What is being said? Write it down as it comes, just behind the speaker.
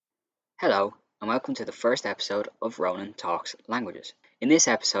Hello, and welcome to the first episode of Ronan Talks Languages. In this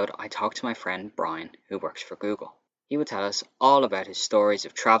episode, I talk to my friend Bryan, who works for Google. He will tell us all about his stories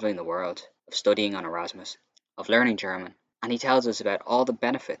of traveling the world, of studying on Erasmus, of learning German, and he tells us about all the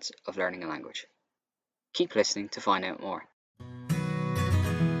benefits of learning a language. Keep listening to find out more.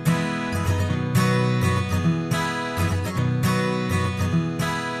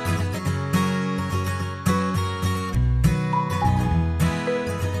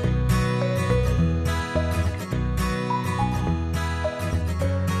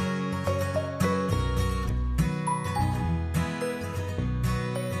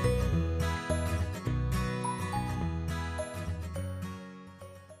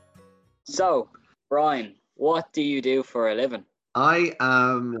 So, Bryan, what do you do for a living? I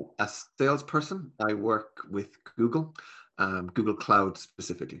am a salesperson. I work with Google, Google Cloud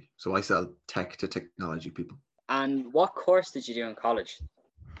specifically. So I sell tech to technology people. And what course did you do in college?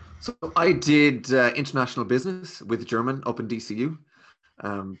 So I did international business with German up in DCU.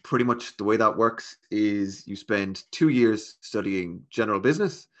 Pretty much the way that works is you spend 2 years studying general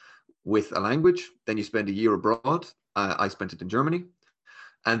business with a language, then you spend a year abroad. I spent it in Germany.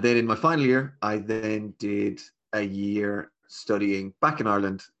 And then in my final year, I then did a year studying back in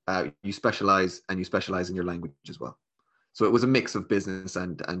Ireland. You specialize in your language as well. So it was a mix of business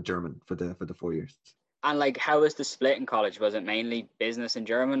and German for the 4 years. And how was the split in college? Was it mainly business and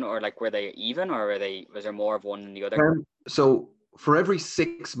German, or were they even, or was there more of one than the other? So for every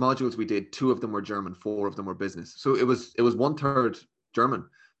 6 modules we did, 2 of them were German, 4 of them were business. So it was 1/3 German,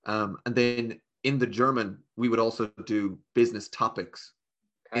 and then in the German we would also do business topics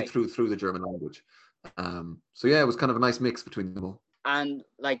through the German language. So yeah, it was kind of a nice mix between them all. And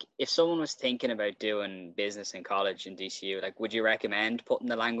if someone was thinking about doing business in college in DCU, would you recommend putting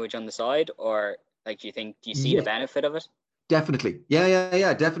the language on the side, or do you see the benefit of it? Definitely.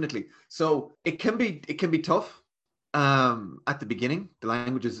 Yeah, definitely. So it can be tough at the beginning. The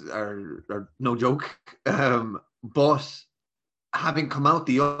languages are no joke. But having come out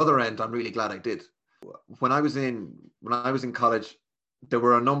the other end, I'm really glad I did. When I was in college, there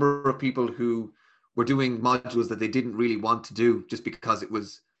were a number of people who were doing modules that they didn't really want to do just because it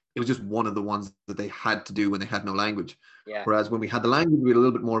was just one of the ones that they had to do when they had no language. Yeah. Whereas when we had the language, we had a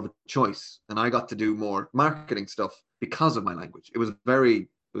little bit more of a choice, and I got to do more marketing stuff because of my language. It was very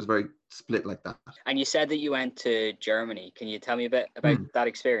split like that. And you said that you went to Germany. Can you tell me a bit about that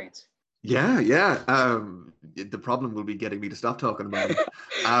experience? Yeah. The problem will be getting me to stop talking about it.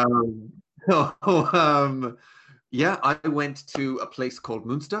 Yeah, I went to a place called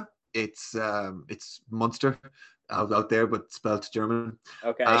Münster. It's Munster out there, but spelled German.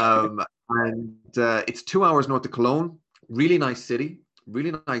 Okay. And it's 2 hours north of Cologne. Really nice city,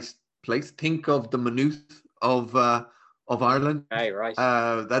 really nice place. Think of the Maynooth of Ireland. Right.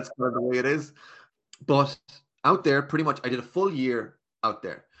 That's kind of the way it is. But out there, pretty much, I did a full year out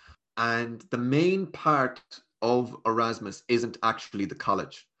there. And the main part of Erasmus isn't actually the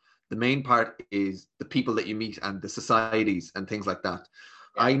college. The main part is the people that you meet and the societies and things like that.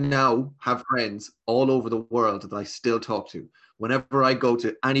 Yeah. I now have friends all over the world that I still talk to. Whenever I go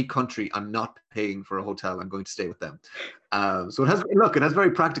to any country, I'm not paying for a hotel. I'm going to stay with them. So it has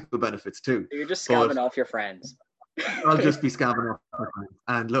very practical benefits too. You're just scamming off your friends. I'll just be scamming off my friends.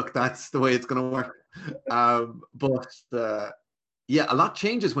 And look, that's the way it's going to work. Yeah, a lot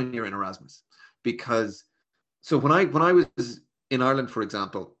changes when you're in Erasmus, because so when I was in Ireland, for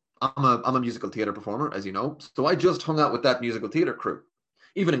example, I'm a musical theatre performer, as you know. So I just hung out with that musical theatre crew.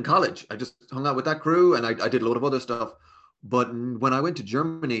 Even in college, I just hung out with that crew, and I did a lot of other stuff. But when I went to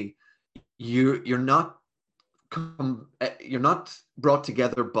Germany, you're not brought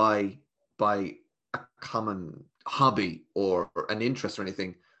together by a common hobby or an interest or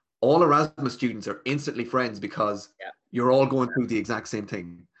anything. All Erasmus students are instantly friends because you're all going through the exact same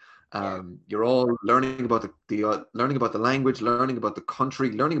thing. You're all learning about learning about the language, learning about the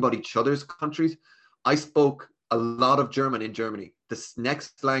country, learning about each other's countries. I spoke a lot of German in Germany. The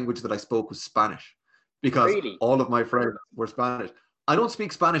next language that I spoke was Spanish, because all of my friends were Spanish. I don't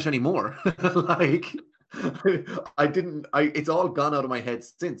speak Spanish anymore. It's all gone out of my head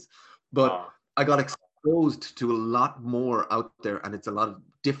since. But I got exposed to a lot more out there, and it's a lot of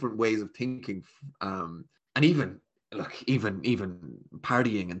different ways of thinking. And even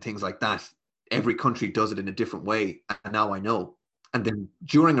partying and things like that. Every country does it in a different way, and now I know. And then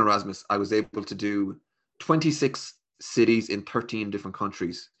during Erasmus, I was able to do 26 cities in 13 different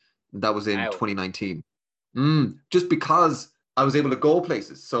countries. That was in 2019. Just because I was able to go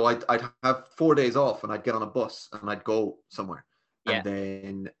places. So I'd have 4 days off, and I'd get on a bus and I'd go somewhere. Yeah. And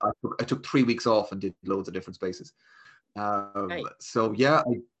then I took 3 weeks off and did loads of different spaces. Hey, So yeah,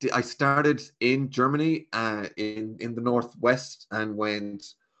 I started in Germany, in the northwest, and went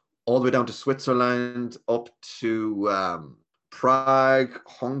all the way down to Switzerland, up to Prague,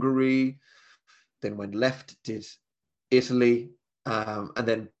 Hungary, then went left, did Italy, and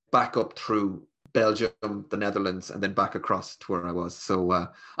then back up through Belgium, the Netherlands, and then back across to where I was. So, and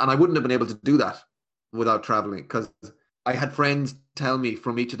I wouldn't have been able to do that without traveling, because I had friends tell me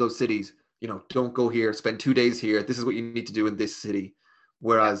from each of those cities, don't go here, spend 2 days here. This is what you need to do in this city. yeah.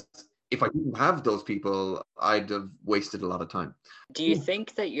 Whereas if I didn't have those people, I'd have wasted a lot of time. Do you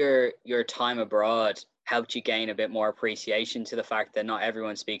think that your time abroad helped you gain a bit more appreciation to the fact that not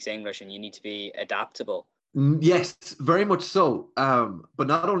everyone speaks English and you need to be adaptable? Yes, very much so. But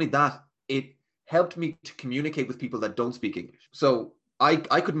not only that, it helped me to communicate with people that don't speak English. So I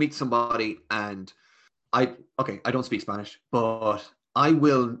could meet somebody and I don't speak Spanish, but I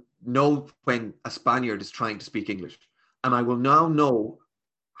will know when a Spaniard is trying to speak English. And I will now know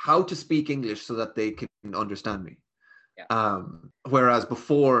how to speak English so that they can understand me. Yeah, Whereas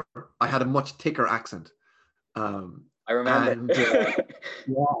before I had a much thicker accent. Um, I remember. and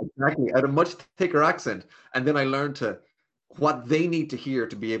Yeah, exactly. I had a much thicker accent. And then I learned what they need to hear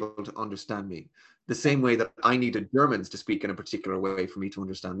to be able to understand me. The same way that I needed Germans to speak in a particular way for me to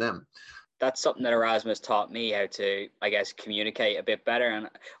understand them. That's something that Erasmus taught me how to, I guess, communicate a bit better. And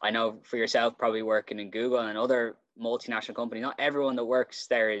I know for yourself, probably working in Google and other multinational companies, not everyone that works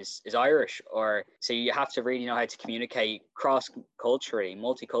there is Irish, or so you have to really know how to communicate cross culturally,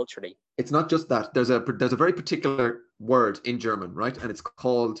 multiculturally. It's not just that. There's a very particular word in German, right? And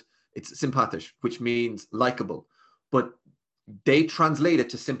it's sympathisch, which means likable. But they translate it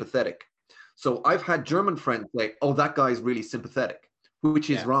to sympathetic. So I've had German friends say, "Oh, that guy's really sympathetic," which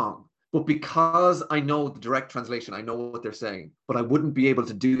is Yeah, wrong. But because I know the direct translation, I know what they're saying. But I wouldn't be able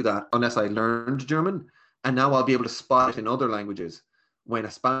to do that unless I learned German. And now I'll be able to spot it in other languages. When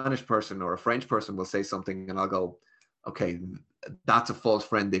a Spanish person or a French person will say something, and I'll go, "Okay, that's a false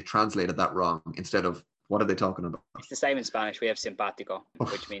friend. They've translated that wrong," instead of what are they talking about? it's the same in Spanish. We have simpático,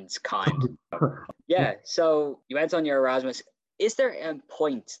 which means kind. Yeah. So you went on your Erasmus. Is there a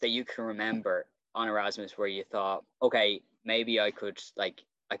point that you can remember on Erasmus where you thought, okay, maybe I could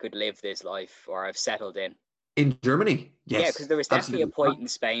live this life, or I've settled in? In Germany, Yeah, because yes, there was definitely a absolutely. point in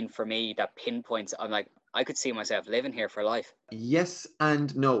Spain for me that pinpoints. I'm like, I could see myself living here for life. Yes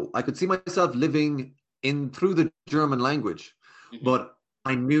and no. I could see myself living in through the German language, Hmm. but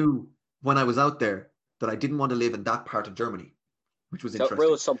I knew when I was out there that I didn't want to live in that part of Germany, which was So it interesting.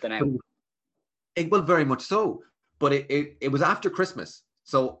 rules something But out. well, very much so. But it was after Christmas,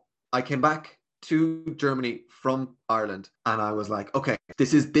 so I came back to Germany from Ireland, and I was like, okay,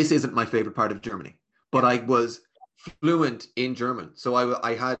 this isn't my favorite part of Germany, but Yeah. I was fluent in German, so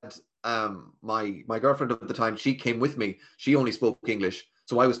I had my girlfriend at the time. She came with me. She only spoke English,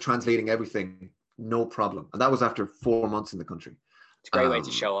 so I was translating everything, no problem. And that was after 4 months in the country. It's a great way to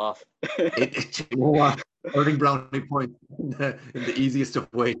Um, show off. you know what? Earning brownie points in the easiest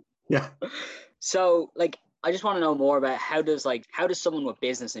of ways. Yeah, So, like, I just want to know more about how does someone with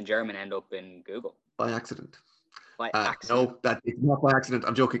business in German end up in Google by accident. by accident? No, that it's not by accident.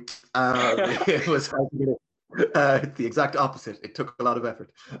 I'm joking. It was the exact opposite. It took a lot of effort.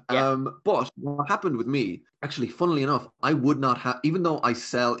 Yeah. But what happened with me, actually, funnily enough, I would not have, even though I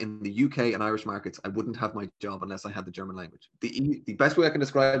sell in the UK and Irish markets, I wouldn't have my job unless I had the German language. The best way I can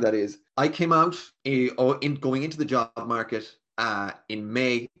describe that is I came out in going into the job market in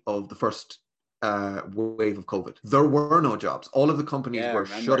May of the first wave of COVID. There were no jobs. All of the companies Yeah, I were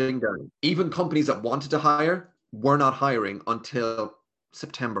remember. shutting down. Even companies that wanted to hire were not hiring until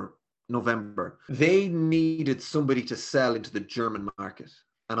September, November. They needed somebody to sell into the German market.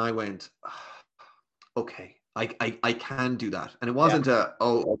 And I went, okay, I can do that. And it Yeah. wasn't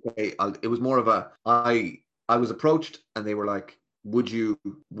okay. It was more of I was approached and they were like,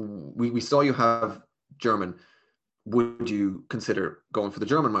 we saw you have German. Would you consider going for the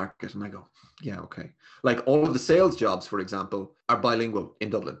German market? And I go, yeah, okay. Like all of the sales jobs, for example, are bilingual in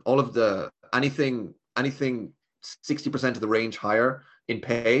Dublin. All of the anything 60% of the range higher in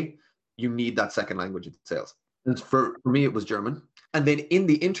pay, you need that second language in sales. And for me, it was German. And then in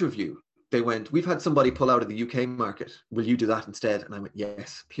the interview, they went, we've had somebody pull out of the UK market. Will you do that instead? And I went,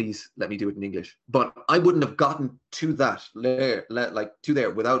 yes, please let me do it in English. But I wouldn't have gotten to that to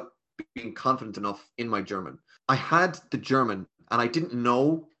there without being confident enough in my German. I had the German and I didn't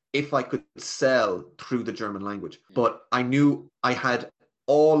know if I could sell through the German language, but I knew I had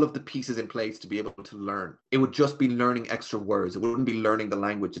all of the pieces in place to be able to learn. It would just be learning extra words. It wouldn't be learning the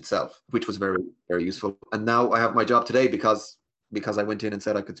language itself, which was very, very useful. And now I have my job today because because I went in and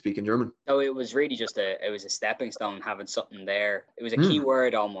said I could speak in German. So it was really just a stepping stone, having something there. It was a Mm.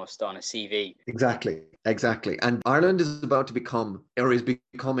 keyword almost on a CV. Exactly. And Ireland is about to become, or is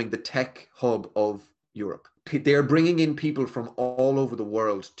becoming, the tech hub of Europe. They're bringing in people from all over the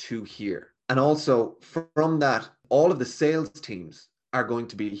world to here. And also from that, all of the sales teams are going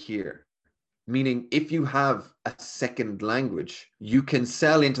to be here. Meaning, if you have a second language, you can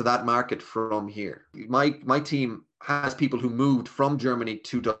sell into that market from here. My team has people who moved from Germany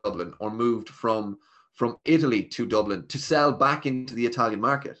to Dublin, or moved from Italy to Dublin to sell back into the Italian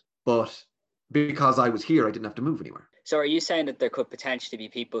market. But because I was here, I didn't have to move anywhere. So are you saying that there could potentially be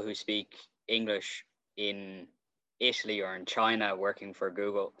people who speak English in Italy or in China working for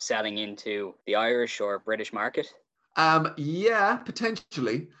Google, selling into the Irish or British market? Yeah,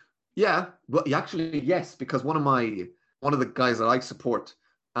 potentially. Yeah, well, actually, yes, because one of the guys that I support,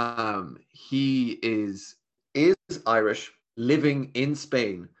 he is Irish, living in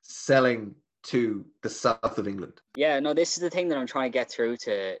Spain, selling to the south of England. Yeah, no, this is the thing that I'm trying to get through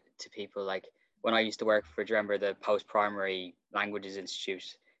to people. Like when I used to work for, do you remember the Post-Primary Languages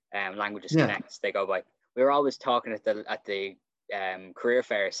Institute, Languages Yeah, Connect, they go by. We were always talking at the career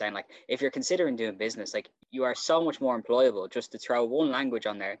fair, saying like, if you're considering doing business, like you are so much more employable just to throw one language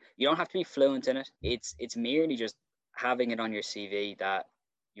on there. You don't have to be fluent in it. It's merely just having it on your CV that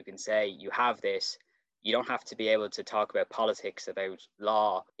you can say you have this. You don't have to be able to talk about politics, about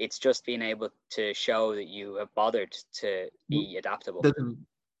law. It's just being able to show that you have bothered to be adaptable.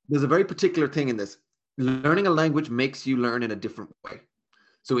 there's a very particular thing in this. Learning a language makes you learn in a different way.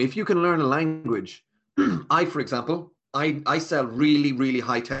 So if you can learn a language, for example, I sell really, really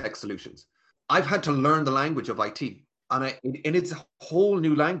high-tech solutions. I've had to learn the language of IT, and it's a whole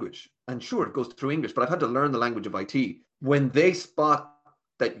new language. And sure, it goes through English, but I've had to learn the language of IT. When they spot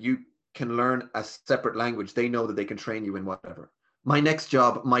that you can learn a separate language, they know that they can train you in whatever. My next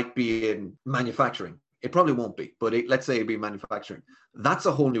job might be in manufacturing. It probably won't be, but let's say it'd be manufacturing. That's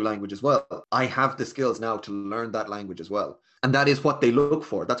a whole new language as well. I have the skills now to learn that language as well. And that is what they look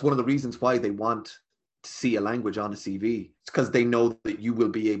for. That's one of the reasons why they want to see a language on a CV. It's because they know that you will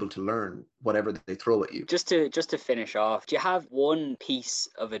be able to learn whatever they throw at you. Just to finish off, do you have one piece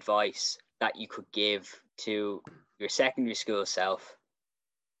of advice that you could give to your secondary school self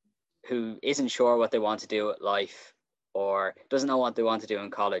who isn't sure what they want to do with life or doesn't know what they want to do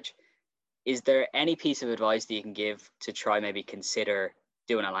in college? Is there any piece of advice that you can give to try maybe consider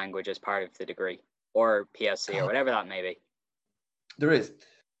doing a language as part of the degree or PLC or whatever that may be? There is.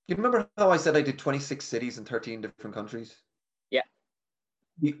 You remember how I said I did 26 cities in 13 different countries? Yeah.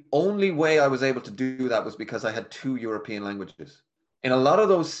 The only way I was able to do that was because I had 2 European languages. In a lot of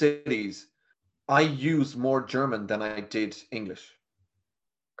those cities, I used more German than I did English.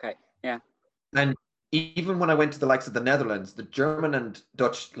 Okay, yeah. And even when I went to the likes of the Netherlands, the German and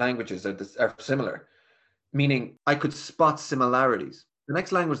Dutch languages are similar, meaning I could spot similarities. The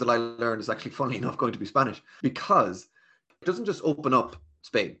next language that I learned is actually, funnily enough, going to be Spanish, because it doesn't just open up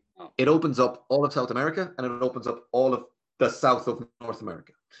Spain. Oh. It opens up all of South America, and it opens up all of the south of North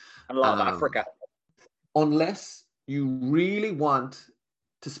America. And a lot of Africa. Unless you really want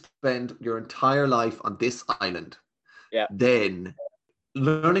to spend your entire life on this island, yeah, then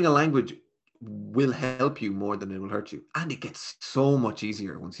learning a language will help you more than it will hurt you. And it gets so much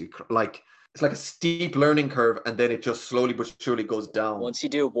easier once you, like, it's like a steep learning curve, and then it just slowly but surely goes down. Once you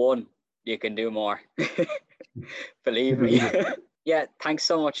do one, you can do more. Believe me. Yeah, thanks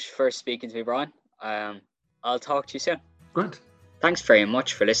so much for speaking to me, Bryan. I'll talk to you soon. Great. Thanks very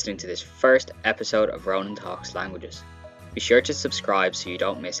much for listening to this first episode of Ronan Talks Languages. Be sure to subscribe so you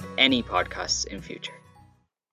don't miss any podcasts in future.